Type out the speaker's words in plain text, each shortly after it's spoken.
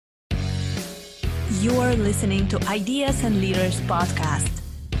You are listening to Ideas and Leaders podcast.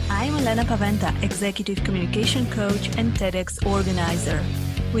 I'm Elena Paventa, Executive Communication Coach and TEDx organizer.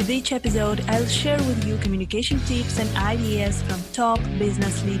 With each episode, I'll share with you communication tips and ideas from top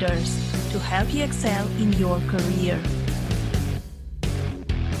business leaders to help you excel in your career.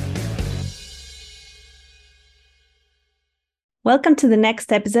 Welcome to the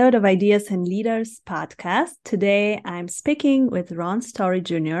next episode of Ideas and Leaders podcast. Today, I'm speaking with Ron Story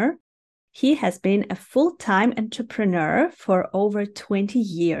Jr. He has been a full-time entrepreneur for over 20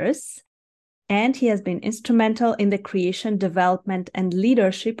 years, and he has been instrumental in the creation, development, and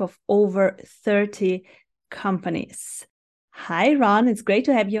leadership of over 30 companies. Hi, Ron. It's great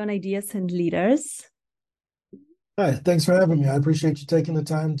to have you on Ideas and Leaders. Hi, thanks for having me. I appreciate you taking the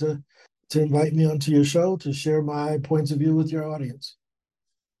time to invite me onto your show to share my points of view with your audience.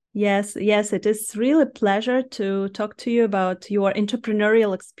 Yes, it is really a pleasure to talk to you about your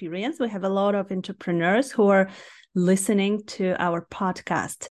entrepreneurial experience. We have a lot of entrepreneurs who are listening to our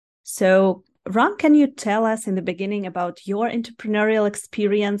podcast. So, Ron, can you tell us in the beginning about your entrepreneurial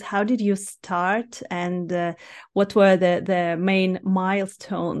experience? How did you start, and what were the main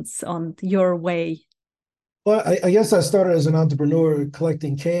milestones on your way? Well, I guess I started as an entrepreneur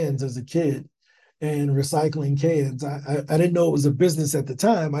collecting cans as a kid and recycling cans. I didn't know it was a business at the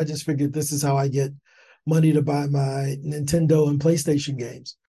time. I just figured this is how I get money to buy my Nintendo and PlayStation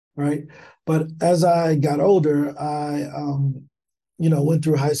games, right? But as I got older, I went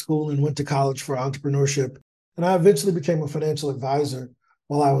through high school and went to college for entrepreneurship. And I eventually became a financial advisor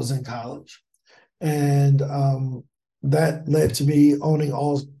while I was in college. And that led to me owning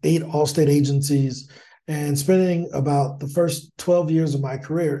all 8 Allstate agencies and spending about the first 12 years of my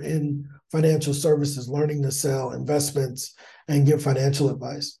career in financial services, learning to sell investments and give financial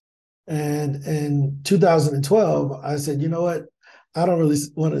advice. And in 2012, I said, you know what? I don't really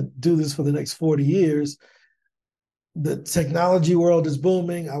want to do this for the next 40 years. The technology world is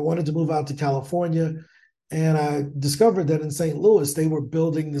booming. I wanted to move out to California. And I discovered that in St. Louis, they were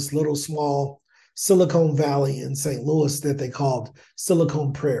building this little small Silicon Valley in St. Louis that they called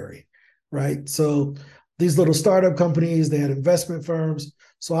Silicon Prairie, right? So these little startup companies, they had investment firms.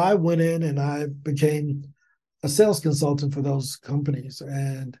 So I went in and I became a sales consultant for those companies.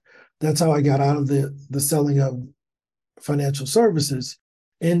 And that's how I got out of the selling of financial services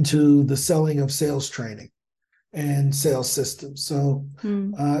into the selling of sales training and sales systems. So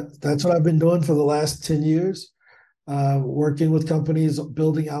that's what I've been doing for the last 10 years, working with companies,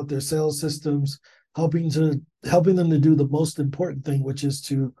 building out their sales systems, helping them to do the most important thing, which is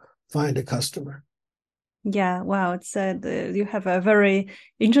to find a customer. Yeah, wow. It's you have a very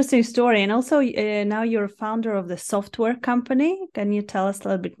interesting story. And also now you're a founder of the software company. Can you tell us a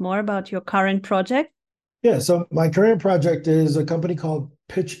little bit more about your current project? Yeah, so my current project is a company called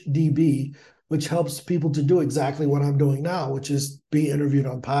PitchDB, which helps people to do exactly what I'm doing now, which is be interviewed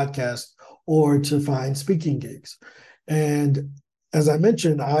on podcasts or to find speaking gigs. And as I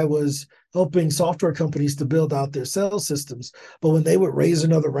mentioned, I was helping software companies to build out their sales systems. But when they would raise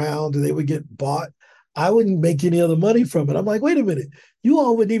another round and they would get bought, I wouldn't make any other money from it. I'm like, wait a minute, you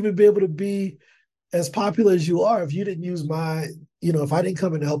all wouldn't even be able to be as popular as you are if you didn't use if I didn't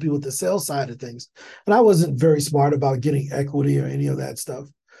come in to help you with the sales side of things. And I wasn't very smart about getting equity or any of that stuff.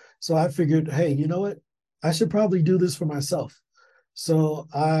 So I figured, hey, you know what? I should probably do this for myself. So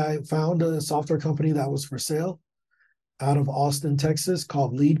I found a software company that was for sale out of Austin, Texas,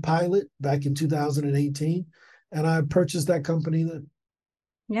 called Lead Pilot back in 2018. And I purchased that company then.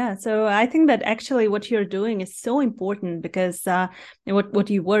 Yeah, so I think that actually what you're doing is so important because what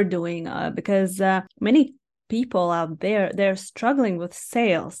you were doing, because many people out there, they're struggling with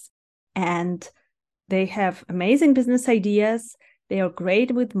sales and they have amazing business ideas. They are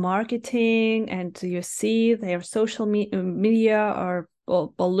great with marketing, and you see their social media are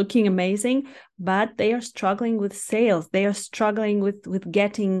looking amazing, but they are struggling with sales. They are struggling with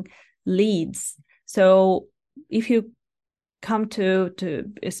getting leads. So if you come to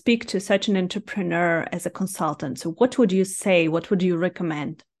speak to such an entrepreneur as a consultant, so what would you say? What would you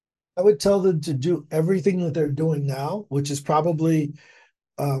recommend? I would tell them to do everything that they're doing now, which is probably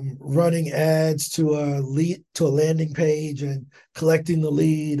running ads to a landing page and collecting the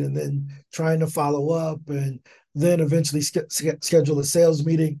lead and then trying to follow up and then eventually schedule a sales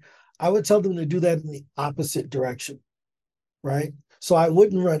meeting. I would tell them to do that in the opposite direction, right? So I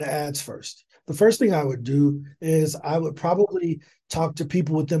wouldn't run ads first. The first thing I would do is I would probably talk to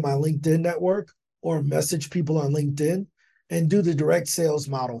people within my LinkedIn network or message people on LinkedIn and do the direct sales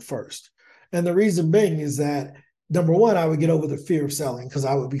model first. And the reason being is that, number one, I would get over the fear of selling because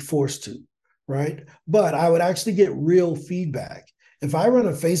I would be forced to, right? But I would actually get real feedback. If I run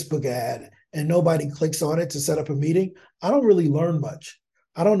a Facebook ad and nobody clicks on it to set up a meeting, I don't really learn much.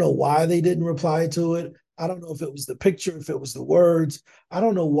 I don't know why they didn't reply to it. I don't know if it was the picture, if it was the words. I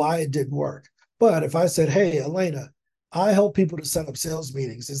don't know why it didn't work. But if I said, hey, Elena, I help people to set up sales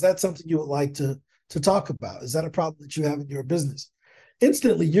meetings. Is that something you would like to talk about? Is that a problem that you have in your business?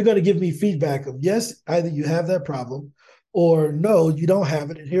 Instantly, you're going to give me feedback of yes, either you have that problem or no, you don't have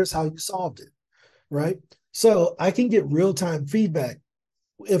it. And here's how you solved it. Right. So I can get real time feedback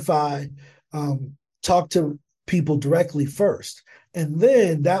if I talk to people directly first. And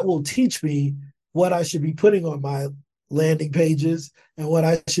then that will teach me what I should be putting on my landing pages and what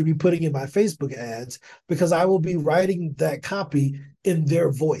I should be putting in my Facebook ads, because I will be writing that copy in their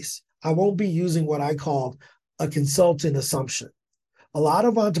voice. I won't be using what I call a consultant assumption. A lot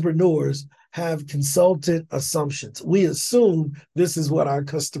of entrepreneurs have consultant assumptions. We assume this is what our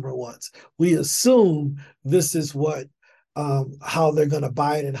customer wants. We assume this is what how they're going to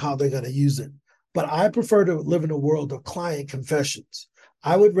buy it and how they're going to use it. But I prefer to live in a world of client confessions.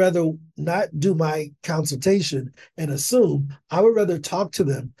 I would rather not do my consultation and assume. I would rather talk to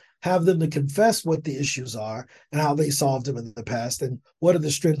them, have them to confess what the issues are and how they solved them in the past and what are the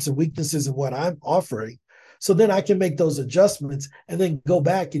strengths and weaknesses of what I'm offering. So then I can make those adjustments and then go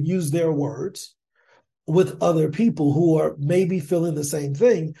back and use their words with other people who are maybe feeling the same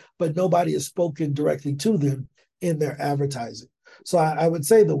thing, but nobody has spoken directly to them in their advertising. So I would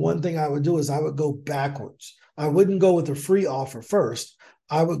say the one thing I would do is I would go backwards. I wouldn't go with a free offer first.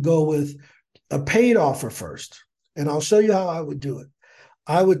 I would go with a paid offer first. And I'll show you how I would do it.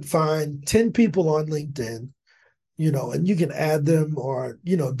 I would find 10 people on LinkedIn, and you can add them or,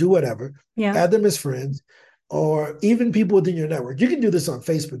 do whatever. Yeah. Add them as friends or even people within your network. You can do this on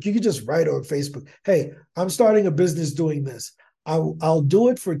Facebook. You can just write on Facebook, hey, I'm starting a business doing this. I'll do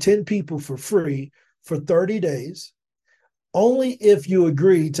it for 10 people for free for 30 days. Only if you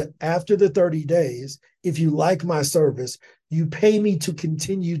agree to, after the 30 days, if you like my service, you pay me to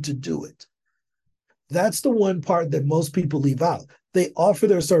continue to do it. That's the one part that most people leave out. They offer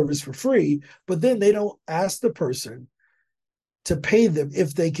their service for free, but then they don't ask the person to pay them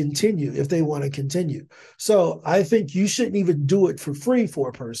if they want to continue. So I think you shouldn't even do it for free for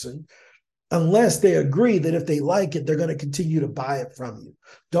a person unless they agree that if they like it, they're going to continue to buy it from you.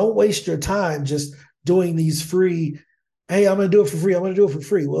 Don't waste your time just doing these free, hey, I'm going to do it for free. I'm going to do it for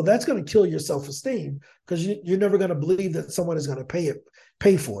free. Well, that's going to kill your self-esteem because you're never going to believe that someone is going to pay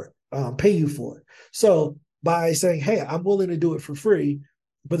you for it. So by saying, hey, I'm willing to do it for free,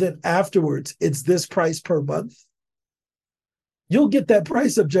 but then afterwards it's this price per month, you'll get that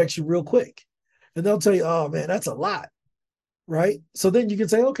price objection real quick. And they'll tell you, oh man, that's a lot, right? So then you can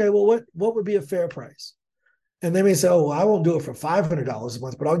say, okay, well, what would be a fair price? And they may say, oh, well, I won't do it for $500 a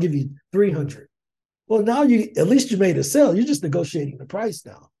month, but I'll give you $300. Well, now at least you made a sale. You're just negotiating the price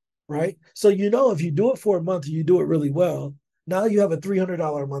now, right? So if you do it for a month and you do it really well, now you have a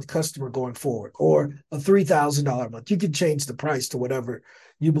 $300 a month customer going forward or a $3,000 a month. You can change the price to whatever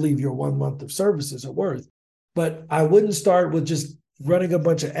you believe your 1 month of services are worth. But I wouldn't start with just running a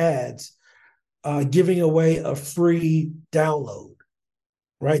bunch of ads, giving away a free download,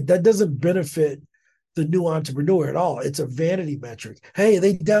 right? That doesn't benefit the new entrepreneur at all. It's a vanity metric. Hey,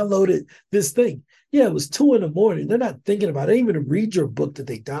 they downloaded this thing. Yeah, it was 2 a.m. They're not thinking about it. They didn't even read your book that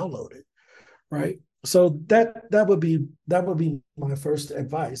they downloaded, right? So that would be my first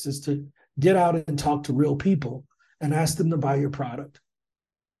advice, is to get out and talk to real people and ask them to buy your product.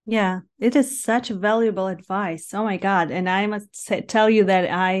 Yeah, it is such valuable advice. Oh my God. And I must tell you that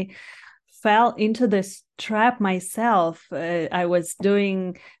I fell into this trap myself. I was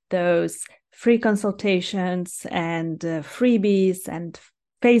doing those free consultations and freebies and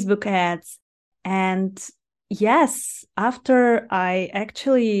Facebook ads. And yes, after I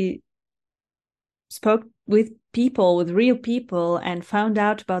actually spoke with real people and found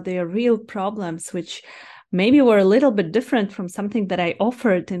out about their real problems, which maybe were a little bit different from something that I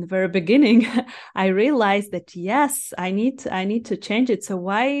offered in the very beginning, I realized that, yes, I need to change it. So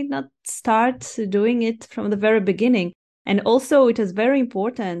why not start doing it from the very beginning? And also it is very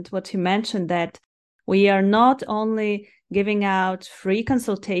important what you mentioned, that we are not only giving out free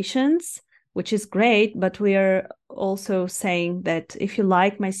consultations, which is great, but we are also saying that if you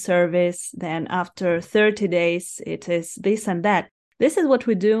like my service, then after 30 days, it is this and that. This is what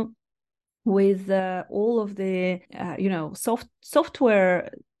we do with all of the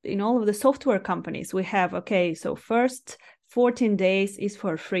software, in all of the software companies. We have, okay, so first 14 days is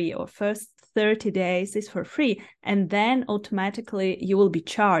for free, or first 30 days is for free, and then automatically you will be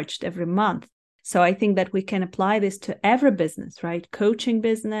charged every month. So I think that we can apply this to every business, right? Coaching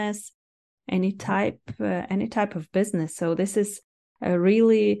business, any type of business. So this is a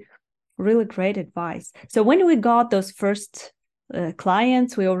really really great advice. So when we got those first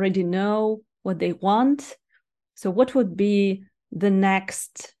clients, we already know what they want. So what would be the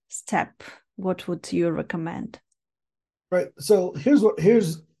next step? What would you recommend? Right. So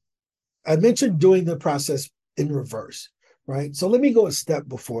here's I mentioned doing the process in reverse, right? So let me go a step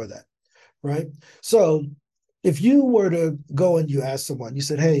before that, right? So if you were to go and you ask someone, you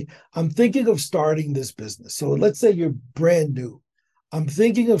said, hey, I'm thinking of starting this business. So let's say you're brand new. I'm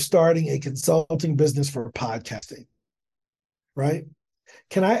thinking of starting a consulting business for podcasting, right?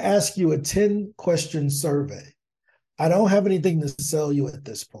 Can I ask you a 10-question survey? I don't have anything to sell you at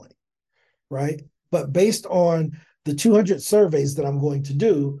this point, right? But based on the 200 surveys that I'm going to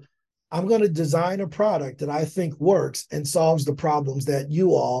do, I'm going to design a product that I think works and solves the problems that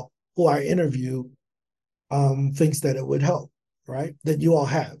you all who I interview thinks that it would help, right? That you all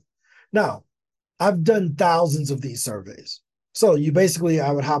have. Now, I've done thousands of these surveys. So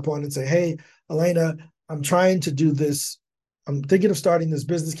I would hop on and say, hey, Elena, I'm trying to do this. I'm thinking of starting this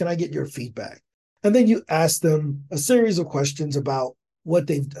business. Can I get your feedback? And then you ask them a series of questions about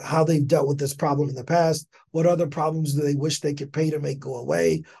how they've dealt with this problem in the past. What other problems do they wish they could pay to make go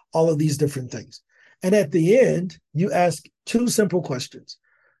away? All of these different things. And at the end, you ask two simple questions.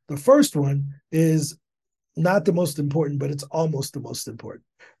 The first one is not the most important, but it's almost the most important,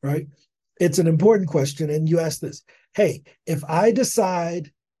 right? It's an important question. And you ask this, hey, if I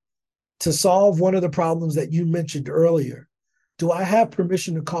decide to solve one of the problems that you mentioned earlier, do I have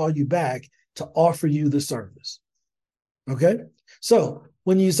permission to call you back to offer you the service? Okay. So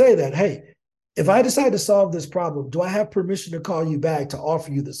when you say that, hey, if I decide to solve this problem, do I have permission to call you back to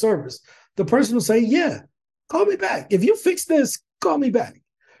offer you the service? The person will say, yeah, call me back. If you fix this, call me back.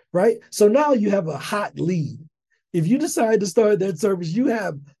 Right. So now you have a hot lead. If you decide to start that service, you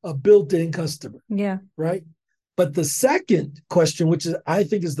have a built-in customer. Yeah. Right. But the second question, which I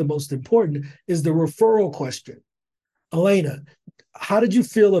think is the most important, is the referral question. Elena, how did you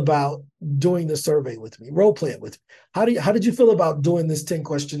feel about doing the survey with me? Role play it with me. How did you feel about doing this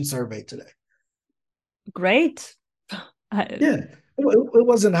 10-question survey today? Great. Yeah, it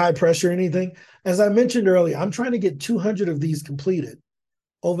wasn't high pressure or anything. As I mentioned earlier, I'm trying to get 200 of these completed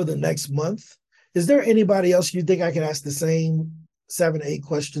over the next month. Is there anybody else you think I can ask the same 7, 8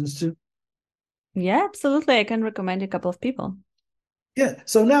 questions to? Yeah, absolutely. I can recommend a couple of people. Yeah.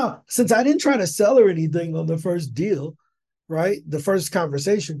 So now, since I didn't try to sell her anything on the first deal, right? The first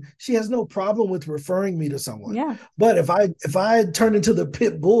conversation, she has no problem with referring me to someone. Yeah. But if I turn into the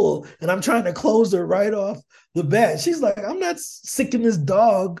pit bull and I'm trying to close her right off the bat, she's like, I'm not sicking this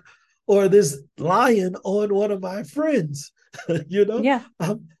dog or this lion on one of my friends. You know? Yeah.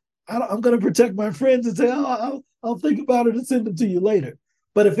 I'm going to protect my friends and say, oh, I'll think about it and send them to you later.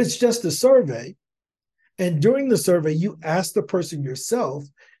 But if it's just a survey, and during the survey, you ask the person yourself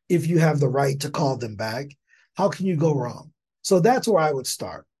if you have the right to call them back, how can you go wrong? So that's where I would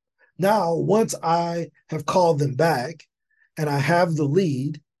start. Now, once I have called them back and I have the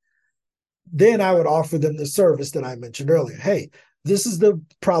lead, then I would offer them the service that I mentioned earlier. Hey, this is the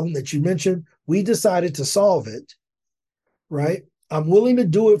problem that you mentioned. We decided to solve it, right? I'm willing to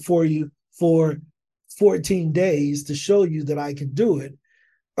do it for you for 14 days to show you that I can do it,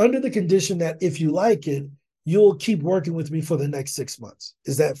 under the condition that if you like it, you'll keep working with me for the next 6 months.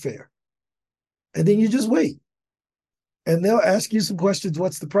 Is that fair? And then you just wait. And they'll ask you some questions.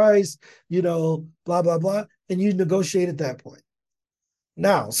 What's the price? Blah, blah, blah. And you negotiate at that point.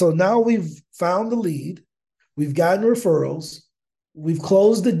 Now we've found the lead. We've gotten referrals. We've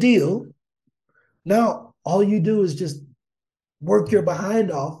closed the deal. Now, all you do is just work your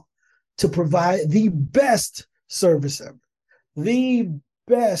behind off to provide the best service ever. The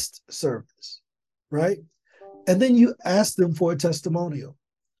best service, right? And then you ask them for a testimonial.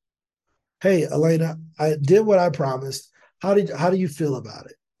 Hey, Elena, I did what I promised. How do you feel about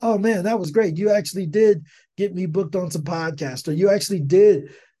it? Oh man, that was great. You actually did get me booked on some podcasts, or you actually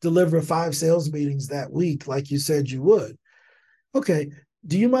did deliver 5 sales meetings that week like you said you would. Okay,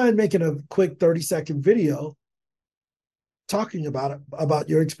 do you mind making a quick 30-second video talking about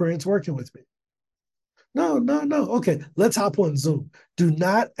your experience working with me? No. Okay, let's hop on Zoom. Do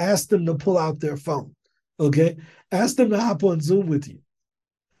not ask them to pull out their phone. Okay, ask them to hop on Zoom with you.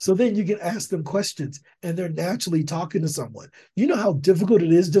 So then you can ask them questions and they're naturally talking to someone. You know how difficult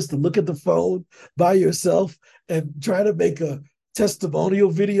it is just to look at the phone by yourself and try to make a testimonial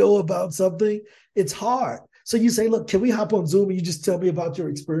video about something? It's hard. So you say, look, can we hop on Zoom and you just tell me about your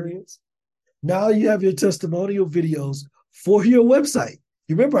experience? Now you have your testimonial videos for your website.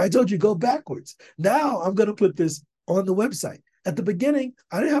 You remember I told you go backwards. Now I'm going to put this on the website. At the beginning,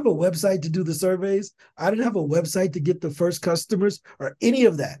 I didn't have a website to do the surveys. I didn't have a website to get the first customers or any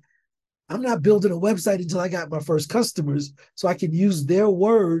of that. I'm not building a website until I got my first customers so I can use their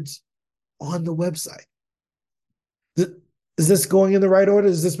words on the website. Is this going in the right order?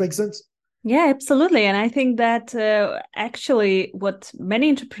 Does this make sense? Yeah, absolutely. And I think that actually what many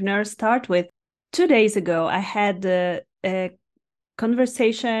entrepreneurs start with. 2 days ago, I had a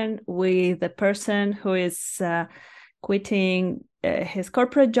conversation with a person who is quitting his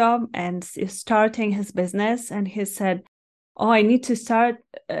corporate job and is starting his business. And he said, oh, I need to start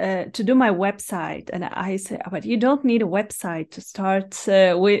to do my website. And I said, but you don't need a website to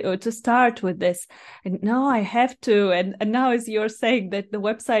start with this. And no, I have to. And now, as you're saying, that the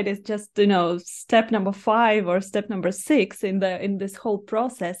website is just, step number 5 or step number 6 in this whole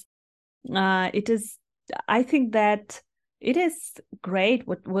process. It is. I think that it is great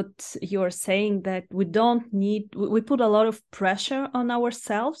what you're saying, that we put a lot of pressure on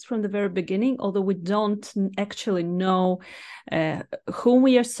ourselves from the very beginning, although we don't actually know whom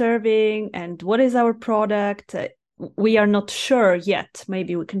we are serving and what is our product. We are not sure yet.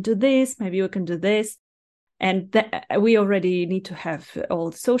 Maybe we can do this, maybe we can do this. And we already need to have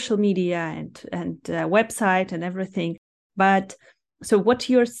all social media and website and everything. But so what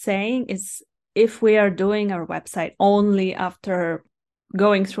you're saying is, if we are doing our website only after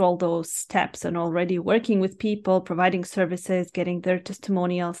going through all those steps and already working with people, providing services, getting their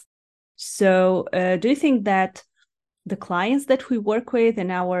testimonials. So do you think that the clients that we work with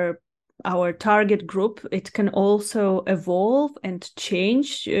in our target group, it can also evolve and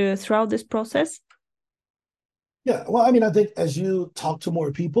change throughout this process? Yeah. Well, I mean, I think as you talk to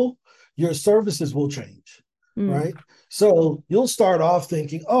more people, your services will change, right? So you'll start off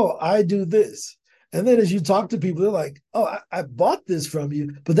thinking, oh, I do this. And then as you talk to people, they're like, oh, I bought this from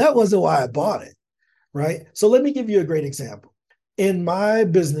you, but that wasn't why I bought it, right? So let me give you a great example. In my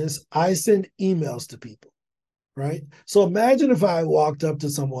business, I send emails to people, right? So imagine if I walked up to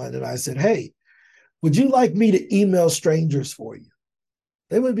someone and I said, hey, would you like me to email strangers for you?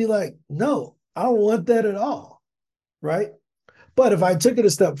 They would be like, no, I don't want that at all, right? But if I took it a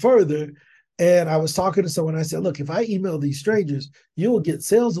step further and I was talking to someone, I said, look, if I email these strangers, you will get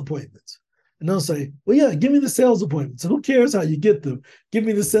sales appointments. And they'll say, well, yeah, give me the sales appointments. Who cares how you get them? Give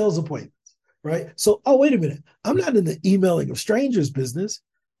me the sales appointments, right? So, oh, wait a minute. I'm not in the emailing of strangers business.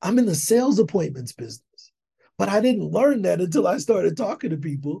 I'm in the sales appointments business. But I didn't learn that until I started talking to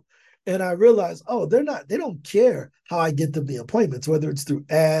people. And I realized, oh, they don't care how I get them the appointments, whether it's through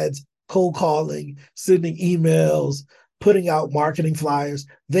ads, cold calling, sending emails, putting out marketing flyers.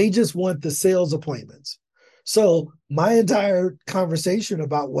 They just want the sales appointments. So my entire conversation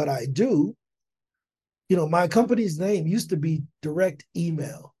about what I do, my company's name used to be Direct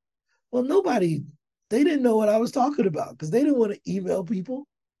Email. Well, they didn't know what I was talking about because they didn't want to email people,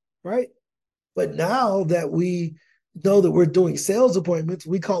 right? But now that we know that we're doing sales appointments,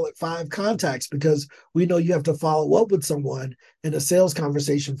 we call it 5 contacts because we know you have to follow up with someone in a sales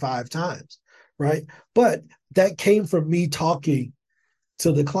conversation 5 times, right? But that came from me talking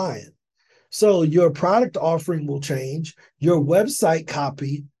to the client. So your product offering will change, your website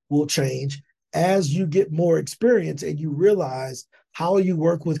copy will change as you get more experience and you realize how you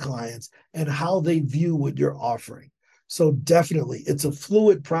work with clients and how they view what you're offering. So definitely, it's a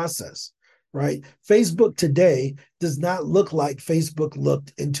fluid process, right? Facebook today does not look like Facebook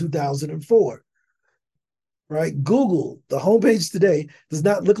looked in 2004, right? Google, the homepage today does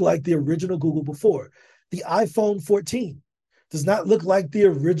not look like the original Google before. The iPhone 14 does not look like the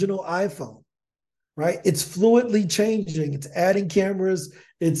original iPhone, right? It's fluidly changing. It's adding cameras.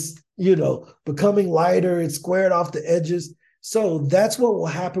 It's, becoming lighter. It's squared off the edges. So that's what will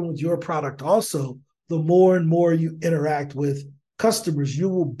happen with your product also. The more and more you interact with customers, you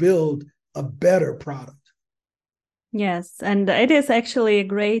will build a better product. Yes, and it is actually a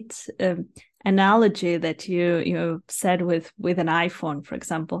great analogy that you said with an iPhone, for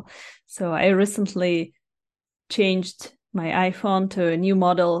example. So I recently changed my iPhone to a new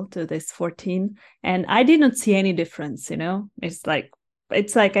model, to this 14, and I didn't see any difference.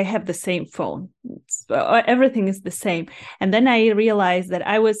 It's like I have the same phone. Everything is the same. And then I realized that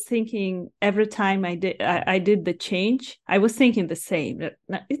I was thinking every time I did the change, I was thinking the same.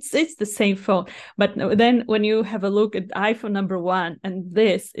 It's the same phone. But then when you have a look at iPhone number 1 and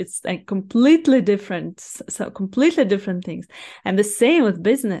this, it's like completely different. So completely different things. And the same with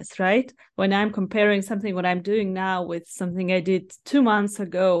business, right? When I'm comparing something, what I'm doing now with something I did 2 months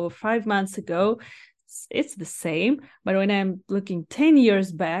ago or 5 months ago, it's the same, but when I'm looking 10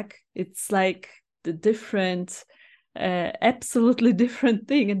 years back, it's like the different, absolutely different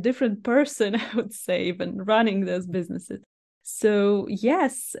thing, a different person, I would say, even running those businesses. So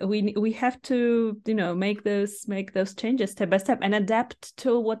yes, we have to, make those changes step by step and adapt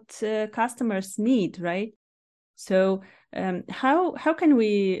to what customers need, right? So how can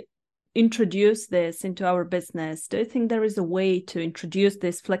we introduce this into our business? Do you think there is a way to introduce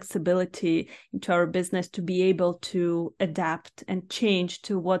this flexibility into our business to be able to adapt and change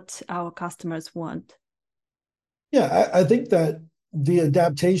to what our customers want? Yeah, I think that the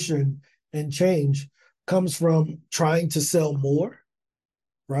adaptation and change comes from trying to sell more,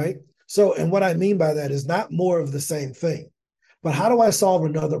 right? So, and what I mean by that is not more of the same thing, but how do I solve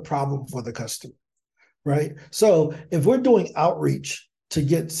another problem for the customer, right? So, if we're doing outreach to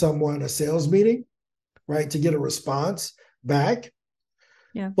get someone a sales meeting, right, to get a response back,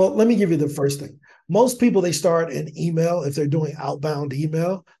 yeah. Well, let me give you the first thing. Most people, they start an email. If they're doing outbound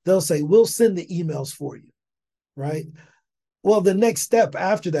email, they'll say, we'll send the emails for you, right? Well, the next step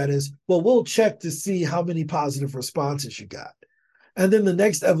after that is, well, we'll check to see how many positive responses you got. And then the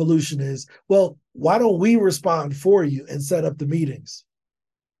next evolution is, well, why don't we respond for you and set up the meetings?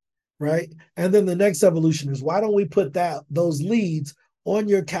 Right. And then the next evolution is, why don't we put those leads on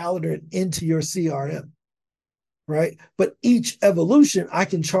your calendar and into your CRM? Right. But each evolution, I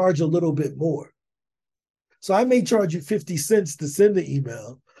can charge a little bit more. So I may charge you 50 cents to send the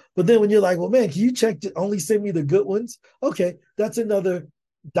email. But then when you're like, well, man, can you check to only send me the good ones? Okay, that's another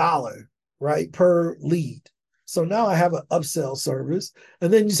dollar, right, per lead. So now I have an upsell service.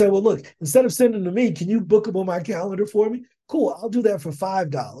 And then you say, well, look, instead of sending them to me, can you book them on my calendar for me? Cool, I'll do that for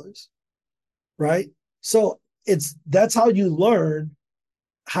 $5, right? So that's how you learn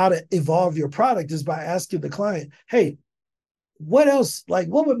how to evolve your product, is by asking the client, hey, what else, like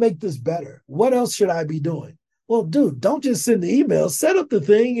what would make this better? What else should I be doing? Well, dude, don't just send the email, set up the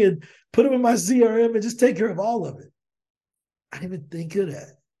thing and put them in my CRM and just take care of all of it. I didn't even think of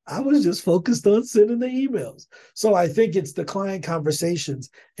that. I was just focused on sending the emails. So I think it's the client conversations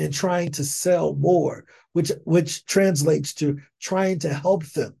and trying to sell more, which translates to trying to help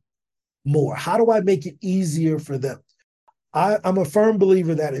them more. How do I make it easier for them? I'm a firm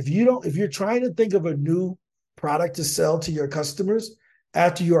believer that if you're trying to think of a new product to sell to your customers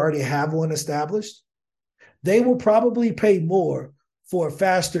after you already have one established, they will probably pay more for a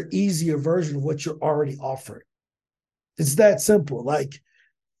faster, easier version of what you're already offering. It's that simple. Like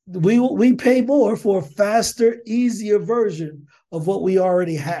we pay more for a faster, easier version of what we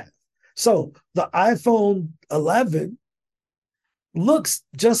already have. So the iPhone 11 looks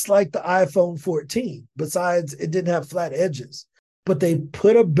just like the iPhone 14, besides it didn't have flat edges, but they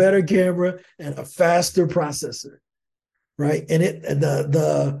put a better camera and a faster processor, right? And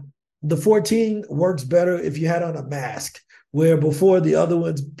the 14 works better if you had on a mask, where before the other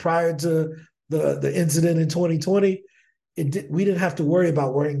ones prior to the incident in 2020, we didn't have to worry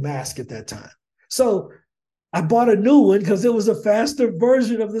about wearing masks at that time. So I bought a new one because it was a faster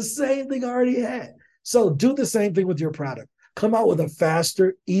version of the same thing I already had. So do the same thing with your product. Come out with a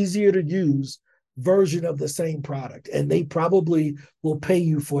faster, easier to use version of the same product, and they probably will pay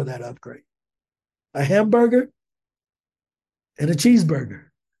you for that upgrade. A hamburger and a cheeseburger.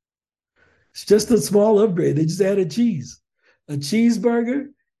 It's just a small upgrade. They just added cheese. A cheeseburger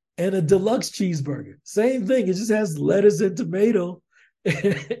and a deluxe cheeseburger. Same thing. It just has lettuce and tomato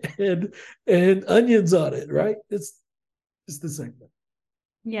and onions on it, right? It's the same thing.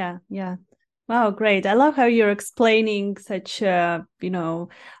 Yeah, yeah. Wow, great. I love how you're explaining such,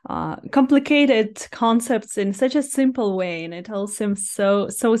 complicated concepts in such a simple way. And it all seems so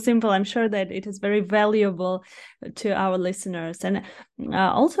simple. I'm sure that it is very valuable to our listeners. And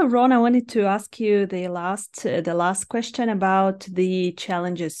also, Ron, I wanted to ask you the last question about the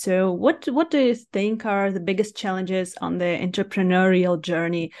challenges. So what do you think are the biggest challenges on the entrepreneurial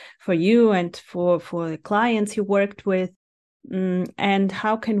journey for you and for the clients you worked with? And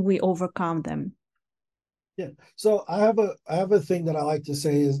how can we overcome them? Yeah. So I have a thing that I like to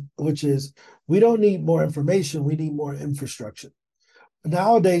say which is we don't need more information, we need more infrastructure.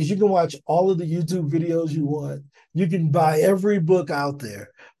 Nowadays, you can watch all of the YouTube videos you want. You can buy every book out there,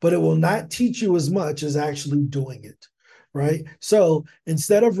 but it will not teach you as much as actually doing it. Right. So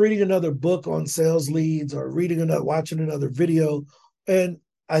instead of reading another book on sales leads or watching another video, and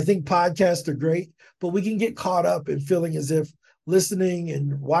I think podcasts are great, but we can get caught up in feeling as if listening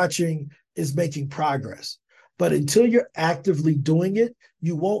and watching is making progress. But until you're actively doing it,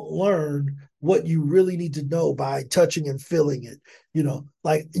 you won't learn what you really need to know by touching and feeling it.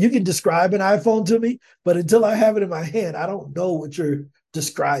 Like you can describe an iPhone to me, but until I have it in my hand, I don't know what you're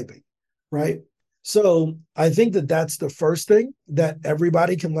describing, right? So I think that that's the first thing that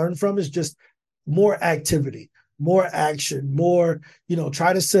everybody can learn from, is just more activity, more action, more,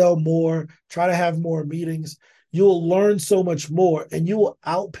 try to sell more, try to have more meetings. you'll learn so much more and you will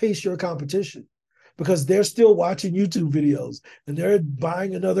outpace your competition because they're still watching YouTube videos and they're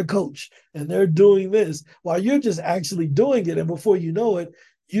buying another coach and they're doing this while you're just actually doing it. And before you know it,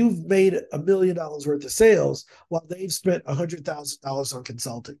 you've made $1 million worth of sales while they've spent $100,000 on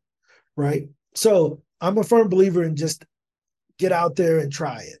consulting, right? So I'm a firm believer in just get out there and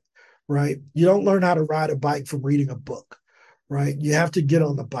try it, right? You don't learn how to ride a bike from reading a book, right? You have to get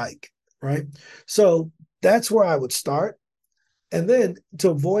on the bike, right? So that's where I would start. And then to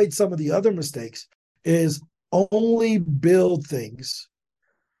avoid some of the other mistakes is only build things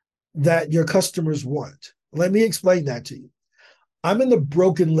that your customers want. Let me explain that to you. I'm in the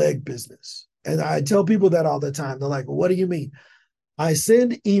broken leg business. And I tell people that all the time. They're like, well, what do you mean? I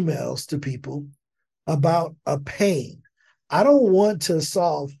send emails to people about a pain. I don't want to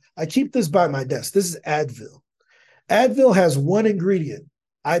solve, I keep this by my desk. This is Advil. Advil has one ingredient,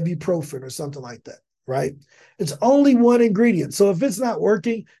 ibuprofen or something like that, right? It's only one ingredient. So if it's not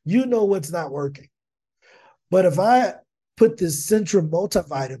working, you know what's not working. But if I put this Centrum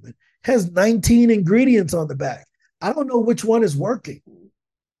multivitamin, has 19 ingredients on the back, I don't know which one is working,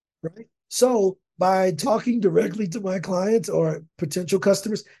 right? So by talking directly to my clients or potential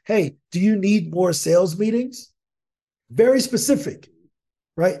customers, hey, do you need more sales meetings? Very specific,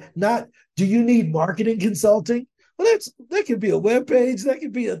 right? Not, do you need marketing consulting? Well, that could be a web page, that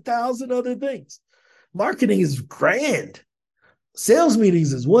could be 1,000 other things. Marketing is grand. Sales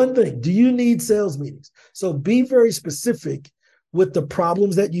meetings is one thing. Do you need sales meetings? So be very specific with the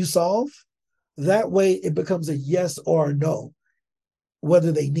problems that you solve. That way it becomes a yes or a no,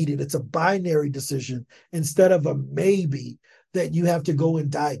 whether they need it. It's a binary decision instead of a maybe that you have to go and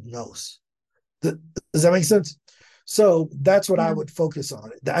diagnose. Does that make sense? So that's what I would focus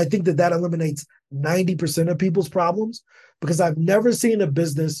on. I think that eliminates 90% of people's problems because I've never seen a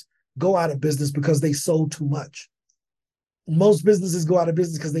business go out of business because they sold too much. Most businesses go out of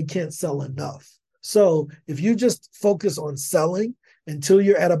business because they can't sell enough. So if you just focus on selling until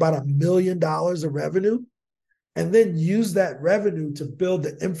you're at about $1 million of revenue, and then use that revenue to build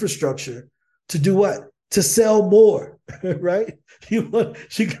the infrastructure to do what? To sell more, right? You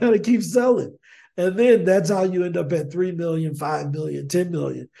gotta keep selling. And then that's how you end up at 3 million, 5 million, 10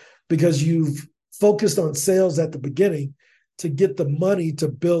 million, because you've focused on sales at the beginning to get the money to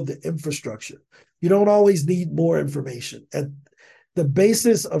build the infrastructure. You don't always need more information. And the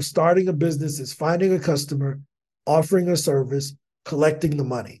basis of starting a business is finding a customer, offering a service, collecting the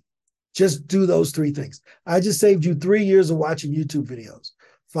money. Just do those 3 things. I just saved you 3 years of watching YouTube videos.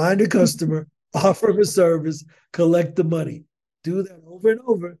 Find a customer, offer them a service, collect the money. Do that over and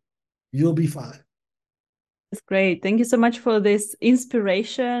over. You'll be fine. That's great. Thank you so much for this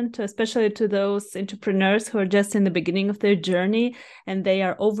inspiration, especially to those entrepreneurs who are just in the beginning of their journey and they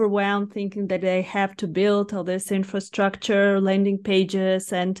are overwhelmed thinking that they have to build all this infrastructure, landing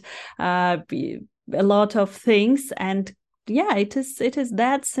pages, and a lot of things. And yeah, it is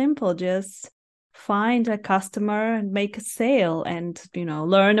that simple. Just find a customer and make a sale and,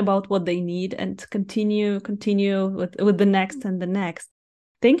 learn about what they need and continue with the next and the next.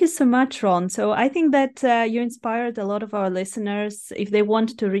 Thank you so much, Ron. So I think that you inspired a lot of our listeners. If they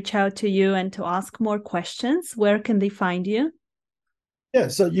want to reach out to you and to ask more questions, where can they find you? Yeah,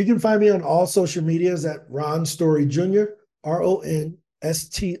 so you can find me on all social medias at Ron Story Jr.,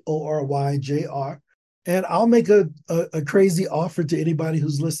 RonStoryJr. And I'll make a crazy offer to anybody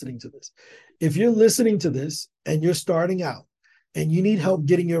who's listening to this. If you're listening to this and you're starting out and you need help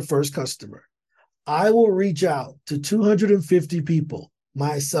getting your first customer, I will reach out to 250 people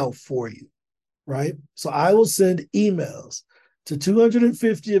myself for you, right? So I will send emails to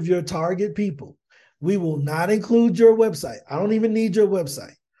 250 of your target people. We will not include your website. I don't even need your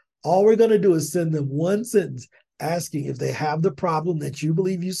website. All we're going to do is send them one sentence asking if they have the problem that you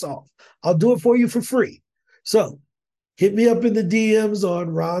believe you solve. I'll do it for you for free. So hit me up in the DMs on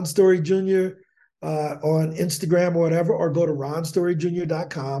Ron Story Jr. On Instagram or whatever, or go to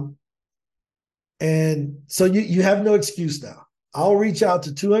ronstoryjr.com. And so you have no excuse now. I'll reach out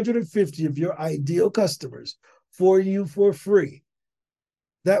to 250 of your ideal customers for you for free.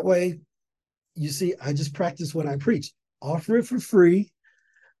 That way, you see, I just practice what I preach. Offer it for free.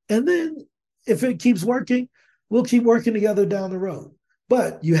 And then if it keeps working, we'll keep working together down the road.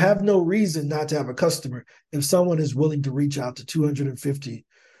 But you have no reason not to have a customer if someone is willing to reach out to 250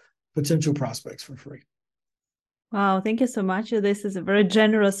 potential prospects for free. Wow, thank you so much. This is a very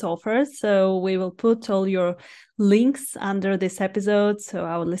generous offer. So we will put all your links under this episode so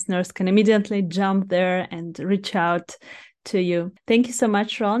our listeners can immediately jump there and reach out to you. Thank you so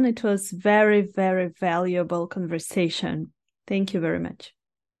much, Ron. It was very, very valuable conversation. Thank you very much.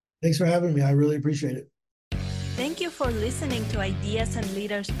 Thanks for having me. I really appreciate it. Thank you for listening to Ideas and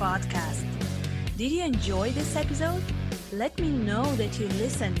Leaders podcast. Did you enjoy this episode? Let me know that you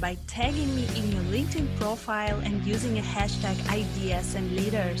listened by tagging me in your LinkedIn profile and using a hashtag Ideas and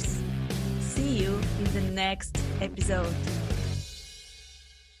Leaders. See you in the next episode.